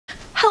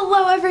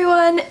Hello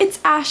everyone, it's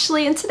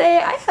Ashley and today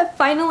I have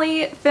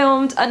finally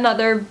filmed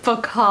another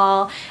book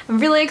haul. I'm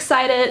really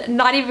excited. I'm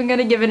not even going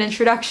to give an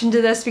introduction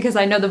to this because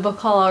I know the book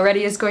haul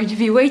already is going to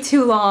be way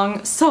too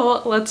long,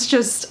 so let's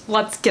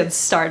get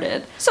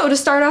started. So to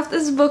start off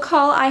this book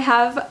haul, I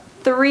have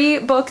 3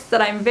 books that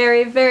I'm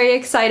very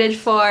excited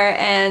for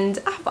and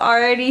I've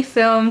already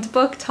filmed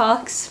book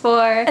talks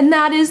for, and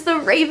that is the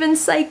Raven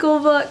Cycle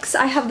books.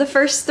 I have the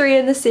first 3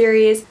 in the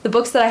series. The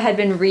books that I had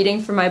been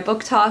reading for my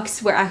book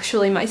talks were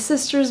actually my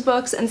sister's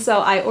books, and so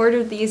I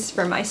ordered these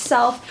for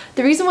myself.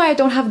 The reason why I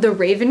don't have the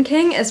Raven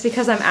King is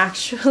because I'm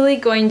actually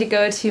going to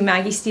go to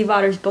Maggie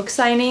Stiefvater's book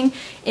signing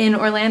in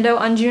Orlando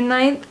on June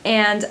 9th,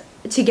 and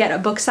to get a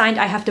book signed,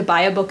 I have to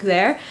buy a book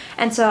there,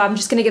 and so I'm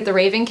just gonna get the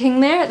Raven King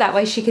there. That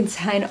way she can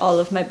sign all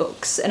of my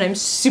books, and I'm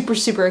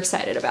super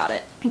excited about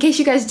it. In case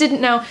you guys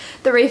didn't know,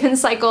 the Raven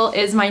Cycle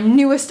is my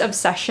newest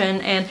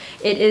obsession, and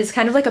it is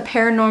kind of like a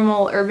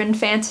paranormal urban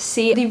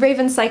fantasy. The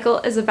Raven Cycle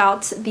is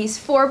about these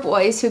 4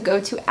 boys who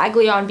go to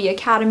Aglionby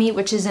Academy,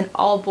 which is an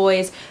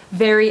all-boys,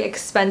 very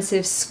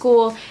expensive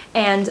school,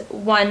 and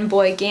one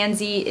boy,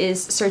 Gansey,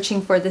 is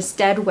searching for this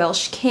dead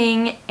Welsh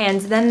king,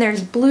 and then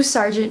there's Blue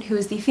Sergeant, who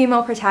is the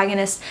female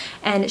protagonist,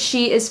 and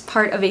she is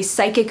part of a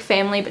psychic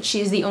family, but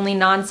she is the only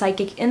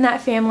non-psychic in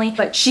that family,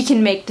 but she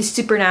can make the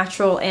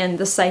supernatural and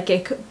the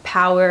psychic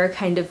power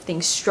kind of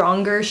thing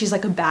stronger. She's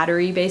like a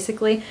battery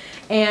basically,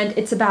 and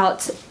it's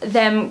about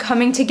them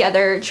coming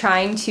together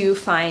trying to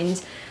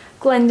find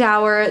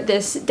Glendower,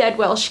 this dead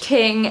Welsh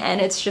king, and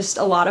it's just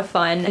a lot of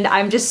fun, and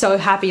I'm just so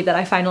happy that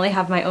I finally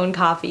have my own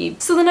copy.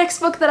 So the next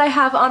book that I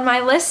have on my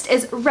list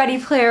is Ready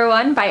Player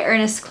One by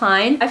Ernest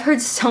Cline. I've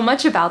heard so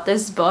much about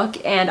this book,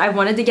 and I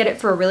wanted to get it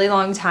for a really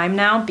long time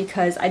now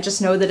because I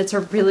just know that it's a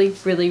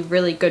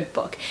really good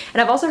book.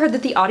 And I've also heard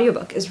that the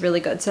audiobook is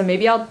really good, so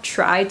maybe I'll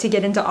try to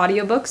get into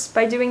audiobooks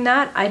by doing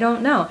that. I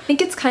don't know. I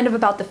think it's kind of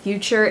about the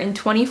future in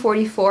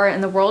 2044,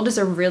 and the world is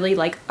a really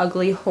like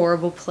ugly,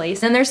 horrible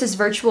place. And there's this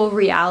virtual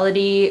reality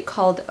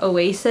called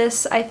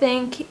Oasis, I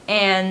think,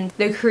 and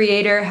the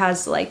creator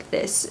has like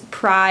this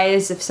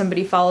prize if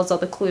somebody follows all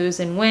the clues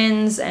and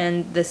wins,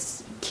 and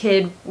this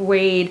kid,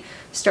 Wade,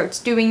 starts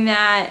doing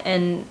that,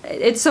 and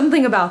it's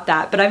something about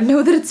that, but I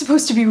know that it's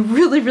supposed to be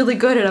really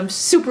good, and I'm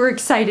super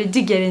excited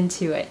to get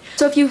into it.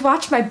 So if you've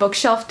watched my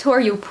bookshelf tour,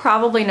 you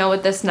probably know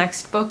what this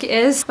next book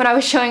is. When I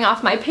was showing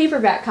off my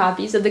paperback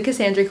copies of the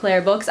Cassandra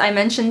Clare books, I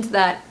mentioned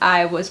that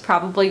I was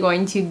probably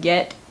going to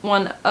get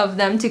one of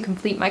them to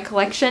complete my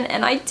collection,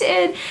 and I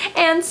did,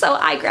 and so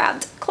I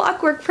grabbed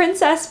Clockwork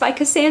Princess by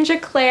Cassandra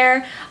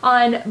Clare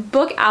on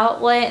Book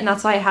Outlet, and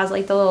that's why it has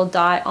like the little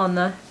dot on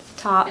the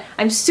top.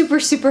 I'm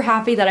super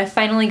happy that I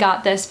finally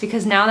got this,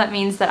 because now that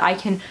means that I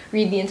can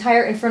read the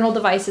entire Infernal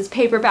Devices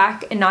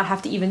paperback and not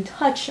have to even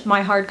touch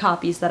my hard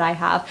copies that I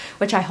have,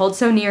 which I hold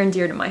so near and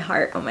dear to my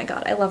heart. Oh my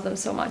god, I love them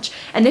so much.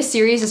 And this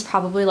series is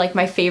probably like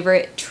my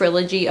favorite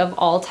trilogy of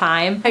all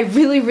time. I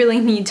really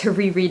need to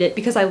reread it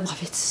because I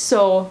love it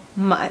so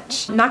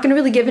much. I'm not gonna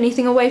really give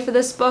anything away for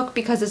this book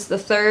because it's the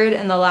 3rd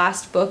and the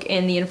last book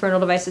in the Infernal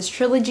Devices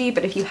trilogy,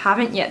 but if you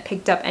haven't yet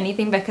picked up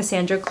anything by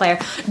Cassandra Clare,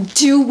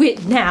 do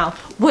it now.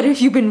 What have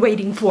you been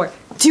waiting for?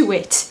 Do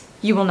it.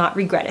 You will not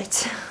regret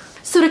it.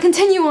 So to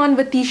continue on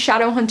with the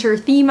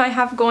Shadowhunter theme I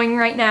have going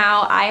right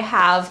now, I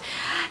have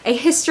A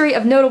History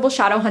of Notable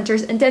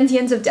Shadowhunters and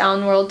Dentians of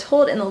Downworld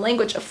Told in the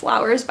Language of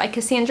Flowers by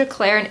Cassandra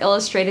Clare and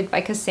illustrated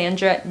by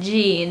Cassandra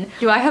Jean.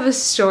 Do I have a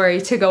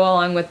story to go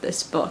along with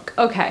this book?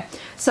 Okay,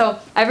 so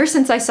ever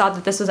since I saw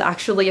that this was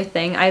actually a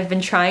thing, I've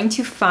been trying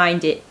to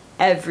find it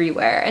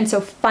everywhere, and so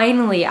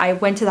finally I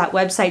went to that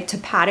website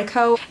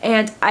Topatico,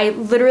 and I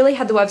literally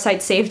had the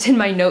website saved in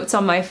my notes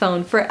on my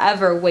phone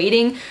forever,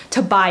 waiting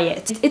to buy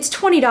it. It's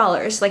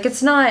 $20, like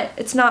it's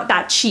not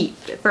that cheap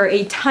for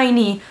a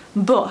tiny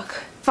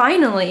book.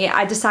 Finally,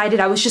 I decided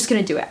I was just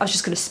gonna do it. I was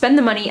just gonna spend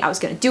the money, I was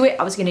gonna do it,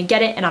 I was gonna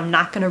get it, and I'm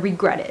not gonna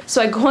regret it. So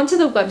I go onto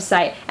the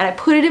website and I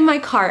put it in my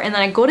cart, and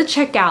then I go to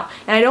check out,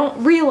 and I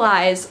don't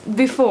realize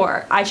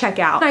before I check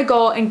out. I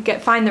go and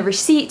find the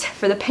receipt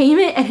for the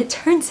payment, and it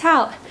turns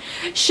out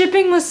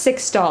shipping was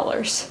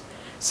 $6.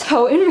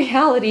 So in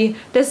reality,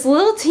 this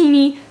little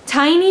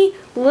tiny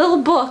little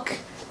book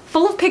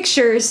full of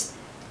pictures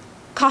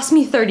cost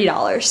me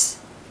 $30.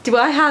 Do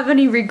I have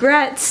any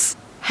regrets?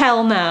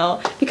 Hell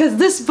no, because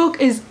this book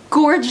is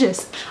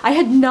gorgeous. I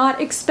had not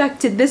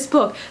expected this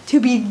book to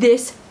be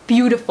this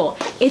beautiful.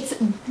 It's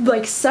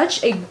like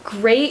such a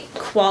great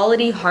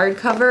quality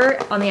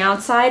hardcover on the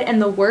outside, and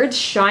the words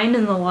shine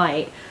in the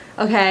light.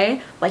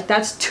 Okay, like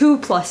that's 2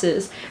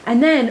 pluses.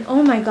 And then,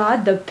 oh my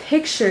god, the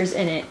pictures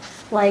in it.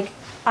 Like,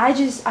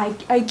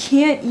 I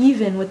can't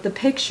even with the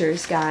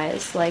pictures,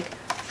 guys. Like,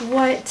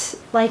 what?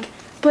 Like,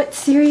 but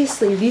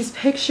seriously, these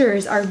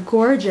pictures are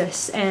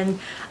gorgeous, and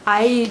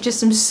I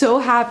just am so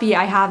happy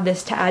I have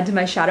this to add to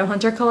my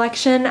Shadowhunter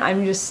collection.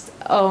 I'm just,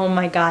 oh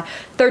my god,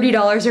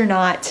 $30 or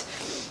not,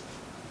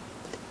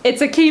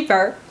 it's a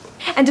keeper.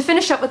 And to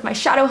finish up with my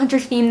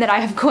Shadowhunter theme that I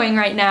have going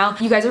right now,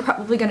 you guys are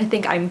probably gonna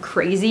think I'm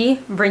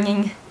crazy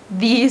bringing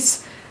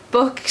these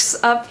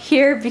books up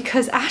here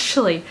because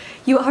Ashley,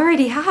 you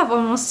already have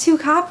almost 2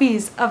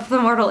 copies of The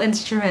Mortal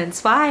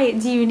Instruments. Why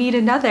do you need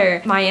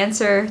another? My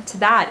answer to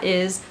that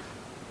is,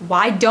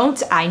 why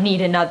don't I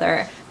need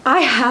another?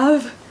 I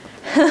have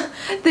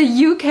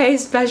the UK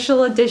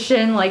special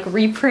edition like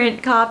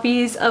reprint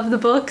copies of the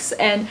books,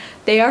 and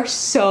they are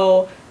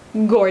so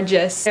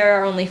gorgeous. There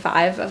are only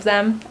 5 of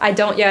them. I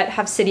don't yet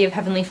have City of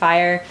Heavenly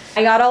Fire.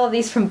 I got all of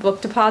these from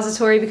Book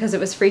Depository because it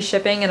was free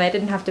shipping and I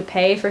didn't have to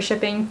pay for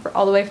shipping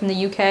all the way from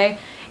the UK.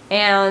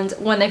 And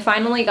when they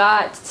finally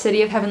got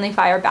City of Heavenly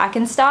Fire back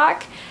in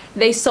stock,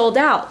 they sold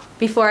out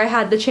before I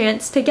had the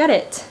chance to get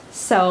it.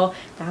 So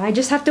now I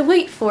just have to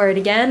wait for it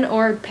again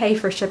or pay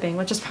for shipping,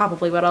 which is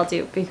probably what I'll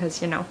do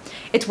because, you know,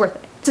 it's worth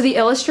it. So the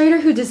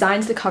illustrator who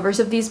designs the covers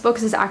of these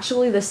books is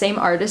actually the same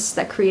artist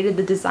that created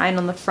the design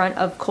on the front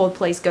of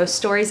Coldplay's Ghost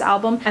Stories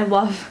album. I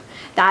love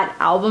that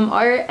album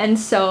art, and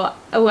so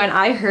when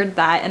I heard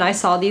that and I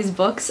saw these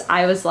books,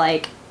 I was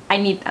like, I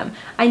need them.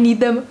 I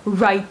need them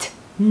right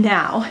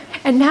now.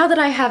 And now that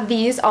I have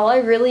these, all I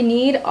really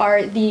need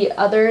are the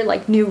other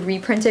like new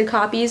reprinted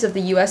copies of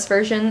the US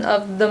version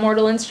of The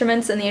Mortal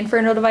Instruments and the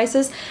Inferno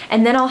Devices,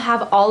 and then I'll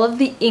have all of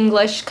the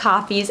English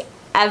copies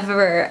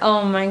ever.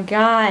 Oh my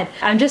god.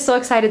 I'm just so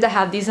excited to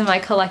have these in my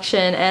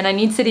collection, and I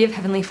need City of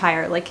Heavenly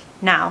Fire like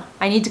now.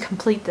 I need to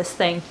complete this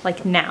thing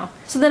like now.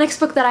 So the next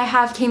book that I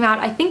have came out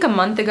I think a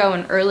month ago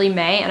in early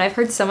May, and I've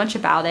heard so much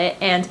about it,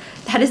 and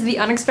that is The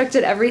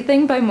Unexpected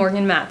Everything by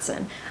Morgan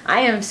Matson. I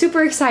am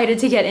super excited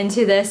to get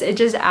into this. It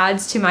just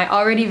adds to my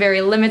already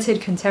very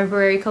limited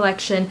contemporary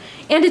collection,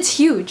 and it's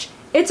huge.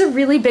 It's a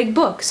really big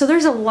book, so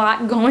there's a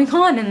lot going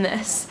on in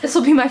this. This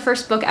will be my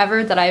first book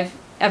ever that I've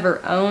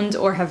ever owned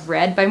or have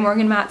read by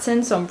Morgan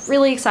Matson, so I'm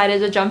really excited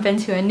to jump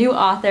into a new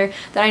author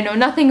that I know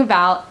nothing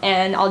about,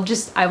 and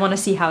I want to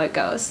see how it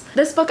goes.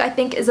 This book I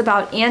think is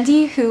about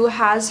Andy, who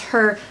has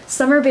her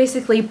summer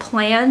basically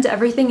planned.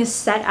 Everything is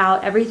set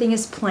out, everything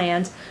is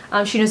planned.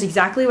 She knows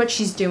exactly what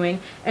she's doing,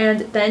 and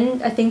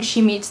then I think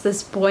she meets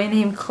this boy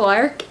named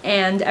Clark,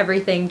 and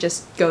everything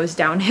just goes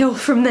downhill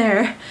from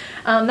there.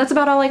 That's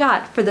about all I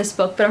got for this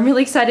book, but I'm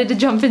really excited to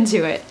jump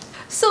into it.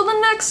 So the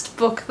next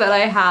book that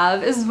I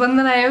have is one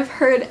that I have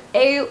heard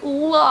a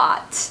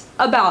lot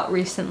about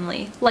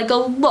recently, like a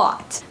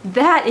lot.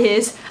 That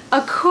is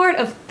A Court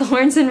of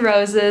Thorns and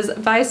Roses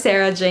by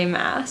Sarah J.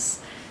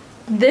 Maas.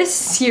 This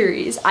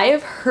series, I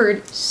have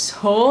heard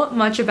so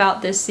much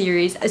about this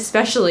series,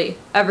 especially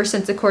ever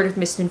since A Court of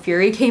Mist and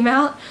Fury came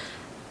out.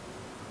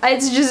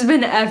 It's just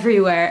been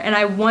everywhere, and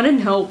I want to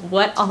know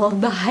what all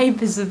of the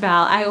hype is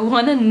about. I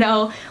want to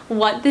know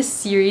what this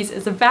series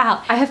is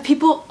about. I have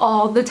people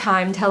all the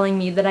time telling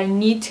me that I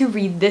need to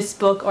read this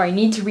book or I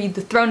need to read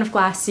the Throne of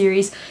Glass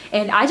series,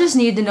 and I just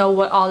need to know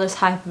what all this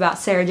hype about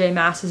Sarah J.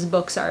 Maas's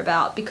books are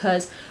about,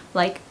 because,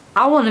 like,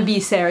 I want to be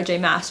Sarah J.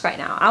 Maas right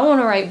now. I want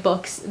to write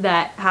books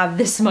that have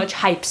this much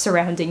hype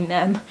surrounding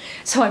them.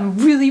 So I'm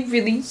really,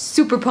 really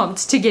super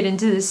pumped to get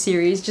into this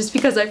series just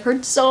because I've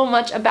heard so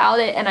much about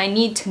it and I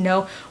need to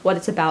know what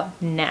it's about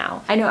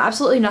now. I know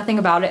absolutely nothing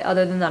about it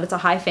other than that it's a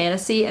high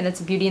fantasy and it's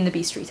a Beauty and the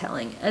Beast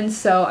retelling. And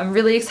so I'm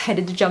really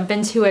excited to jump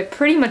into it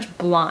pretty much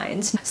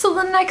blind. So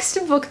the next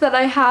book that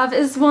I have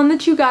is one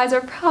that you guys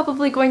are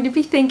probably going to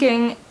be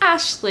thinking,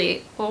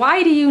 Ashley,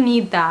 why do you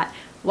need that?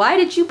 Why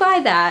did you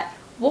buy that?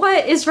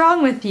 What is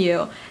wrong with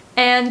you?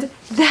 And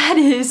that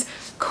is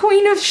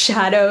Queen of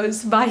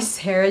Shadows by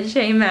Sarah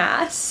J.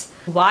 Maas.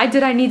 Why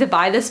did I need to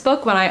buy this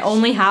book when I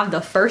only have the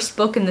first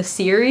book in the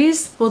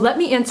series? Well, let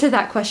me answer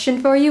that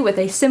question for you with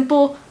a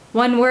simple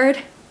one-word: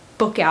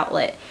 Book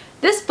Outlet.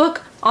 This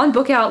book on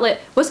Book Outlet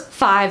was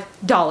 $5.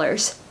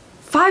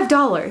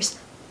 $5.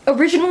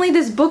 Originally,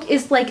 this book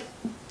is like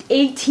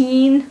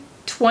 $18,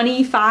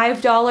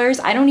 $25,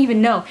 I don't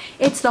even know.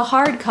 It's the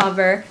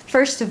hardcover,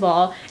 first of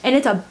all, and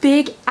it's a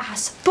big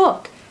ass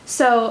book.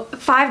 So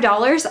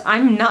 $5,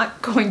 I'm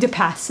not going to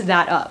pass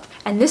that up.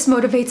 And this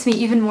motivates me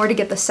even more to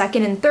get the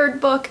second and third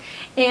book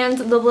and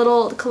the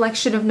little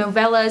collection of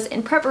novellas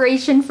in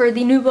preparation for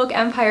the new book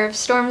Empire of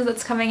Storms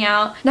that's coming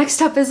out. Next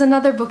up is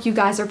another book you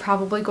guys are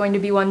probably going to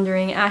be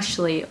wondering,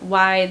 Ashley,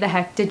 why the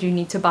heck did you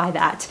need to buy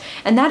that?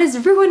 And that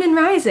is Ruin and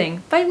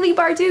Rising by Leigh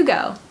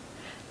Bardugo,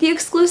 the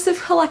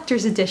exclusive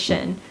collector's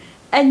edition.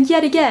 And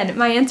yet again,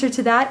 my answer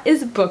to that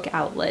is Book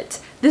Outlet.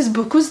 This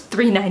book was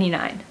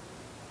 $3.99.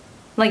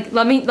 Like,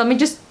 let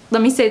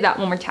me say that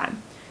one more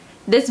time.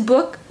 This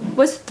book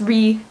was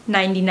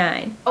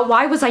 $3.99.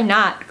 Why was I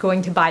not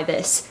going to buy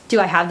this? Do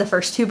I have the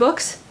first 2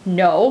 books?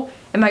 No.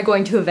 Am I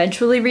going to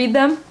eventually read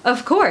them?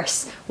 Of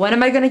course. When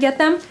am I going to get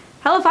them?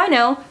 Hell if I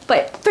know,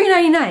 but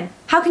 $3.99.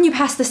 How can you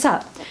pass this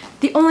up?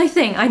 The only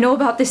thing I know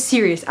about this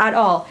series at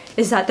all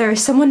is that there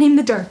is someone named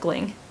the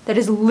Darkling. That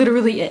is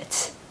literally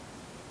it.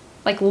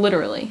 Like,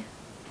 literally.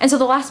 And so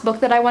the last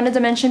book that I wanted to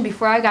mention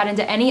before I got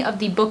into any of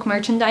the book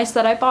merchandise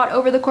that I bought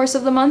over the course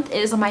of the month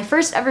is my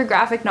first ever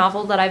graphic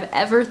novel that I've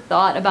ever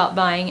thought about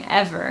buying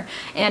ever.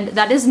 And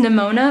that is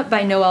Nimona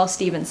by Noelle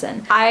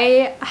Stevenson.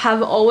 I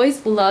have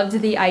always loved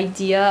the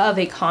idea of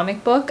a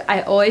comic book.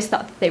 I always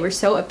thought that they were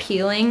so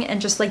appealing, and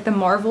just like the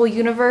Marvel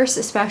universe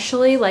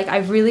especially, like I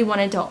really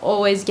wanted to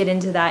always get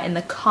into that in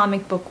the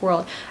comic book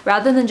world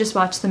rather than just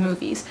watch the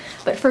movies.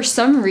 But for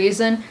some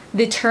reason,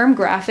 the term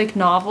graphic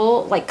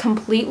novel like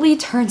completely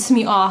turns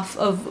me off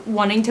of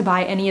wanting to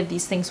buy any of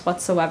these things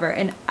whatsoever,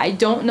 and I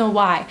don't know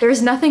why.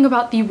 There's nothing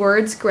about the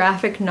words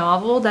graphic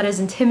novel that is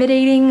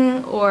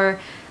intimidating or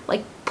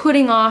like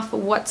putting off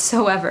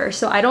whatsoever.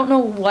 So I don't know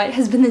what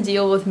has been the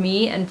deal with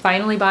me and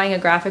finally buying a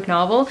graphic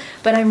novel,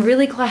 but I'm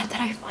really glad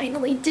that I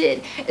finally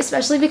did,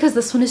 especially because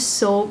this one is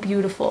so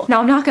beautiful. Now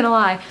I'm not gonna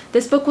lie,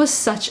 this book was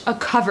such a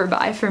cover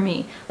buy for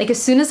me. Like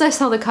as soon as I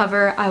saw the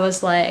cover, I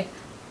was like,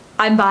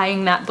 I'm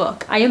buying that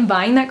book. I am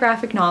buying that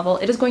graphic novel.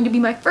 It is going to be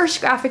my first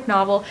graphic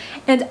novel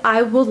and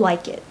I will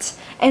like it.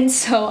 And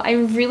so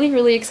I'm really,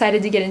 really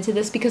excited to get into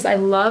this because I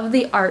love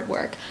the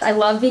artwork. I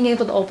love being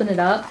able to open it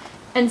up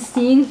and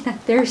seeing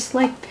that there's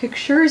like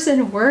pictures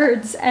and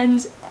words,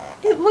 and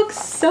it looks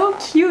so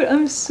cute.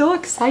 I'm so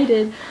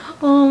excited.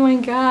 Oh my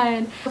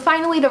god.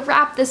 Finally, to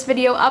wrap this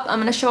video up, I'm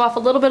gonna show off a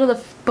little bit of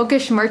the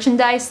bookish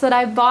merchandise that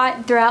I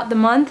bought throughout the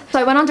month. So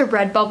I went onto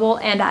Redbubble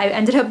and I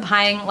ended up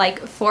buying like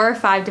 4 or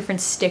 5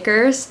 different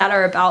stickers that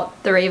are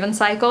about the Raven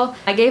Cycle.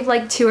 I gave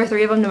like 2 or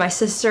 3 of them to my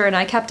sister and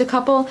I kept a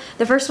couple.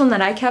 The first one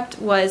that I kept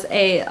was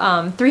a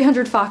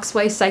 300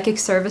 Foxway Psychic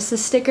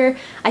Services sticker.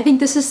 I think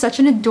this is such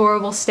an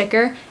adorable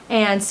sticker,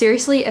 and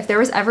seriously, if there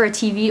was ever a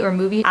TV or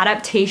movie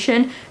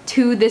adaptation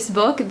to this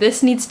book,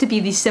 this needs to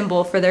be the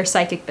symbol for their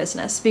psychic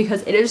business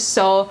because it is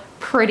so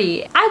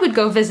pretty. I would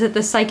go visit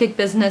the psychic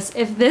business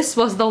if this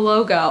was the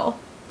logo.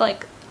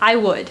 Like, I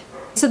would.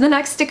 So the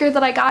next sticker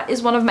that I got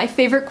is one of my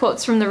favorite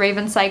quotes from the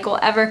Raven Cycle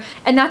ever,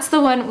 and that's the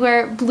one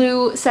where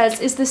Blue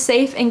says, "Is this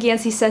safe?" and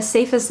Gansey says,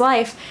 "Safe as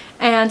life."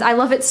 And I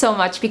love it so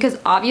much because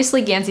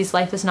obviously Gansey's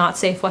life is not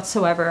safe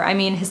whatsoever. I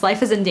mean, his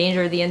life is in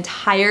danger the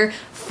entire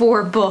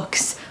 4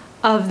 books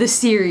of the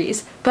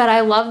series. But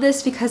I love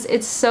this because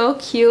it's so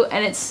cute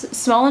and it's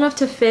small enough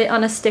to fit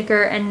on a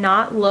sticker and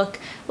not look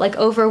like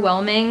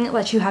overwhelming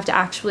that you have to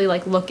actually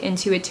like look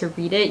into it to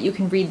read it. You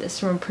can read this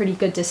from a pretty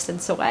good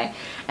distance away.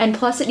 And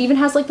plus it even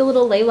has like the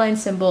little ley line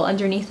symbol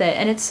underneath it,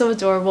 and it's so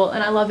adorable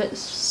and I love it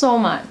so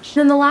much. And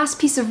then the last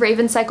piece of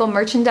Raven Cycle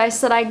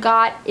merchandise that I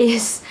got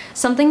is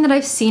something that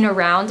I've seen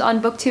around on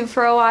BookTube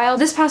for a while.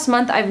 This past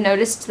month I've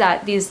noticed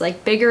that these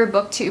like bigger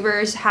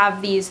booktubers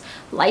have these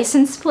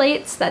license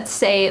plates that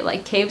say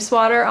like Cave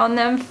Swatter on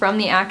them from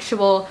the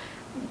actual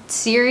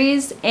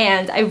series,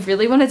 and I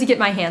really wanted to get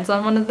my hands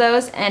on one of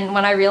those, and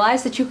when I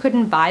realized that you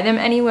couldn't buy them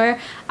anywhere,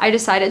 I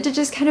decided to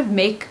just kind of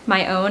make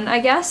my own, I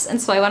guess.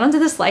 And so I went onto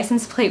this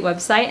license plate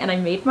website and I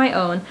made my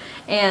own,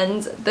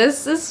 and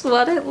this is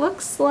what it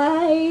looks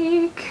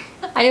like.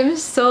 I am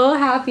so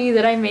happy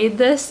that I made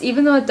this,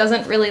 even though it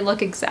doesn't really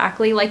look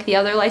exactly like the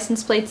other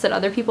license plates that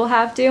other people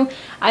have to.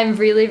 I'm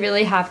really,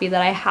 really happy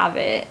that I have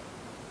it.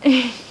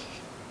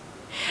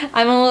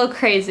 I'm a little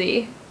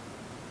crazy.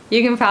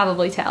 You can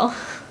probably tell.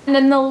 And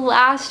then the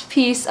last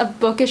piece of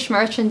bookish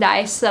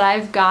merchandise that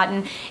I've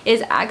gotten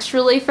is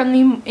actually from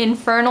the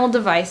Infernal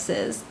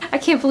Devices. I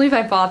can't believe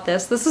I bought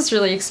this. This is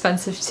really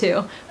expensive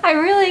too. I'm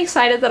really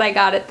excited that I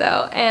got it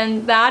though,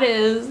 and that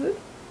is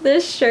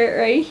this shirt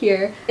right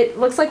here. It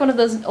looks like one of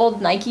those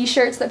old Nike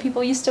shirts that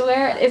people used to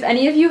wear. If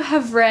any of you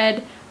have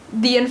read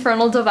The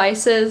Infernal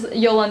Devices,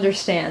 you'll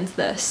understand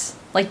this.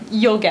 Like,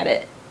 you'll get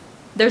it.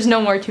 There's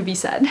no more to be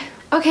said.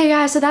 Okay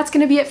guys, so that's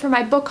gonna be it for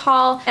my book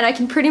haul, and I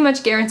can pretty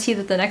much guarantee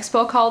that the next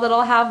book haul that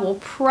I'll have will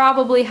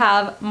probably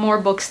have more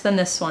books than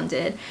this one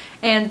did.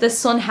 And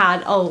this one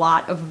had a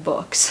lot of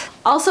books.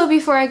 Also,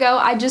 before I go,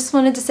 I just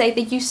wanted to say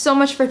thank you so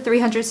much for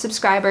 300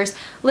 subscribers.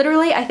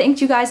 Literally, I thanked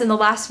you guys in the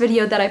last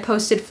video that I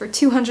posted for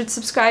 200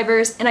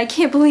 subscribers, and I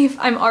can't believe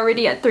I'm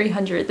already at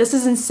 300. This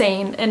is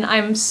insane, and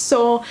I'm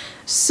so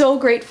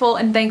grateful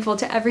and thankful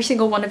to every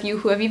single one of you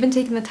who have even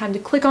taken the time to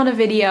click on a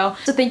video.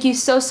 So thank you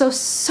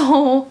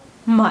so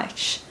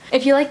much.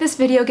 If you like this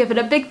video, give it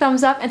a big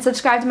thumbs up and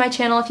subscribe to my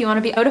channel if you want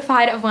to be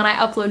notified of when I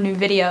upload new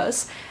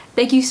videos.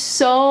 Thank you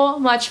so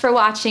much for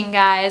watching,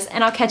 guys,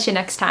 and I'll catch you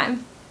next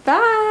time.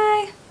 Bye!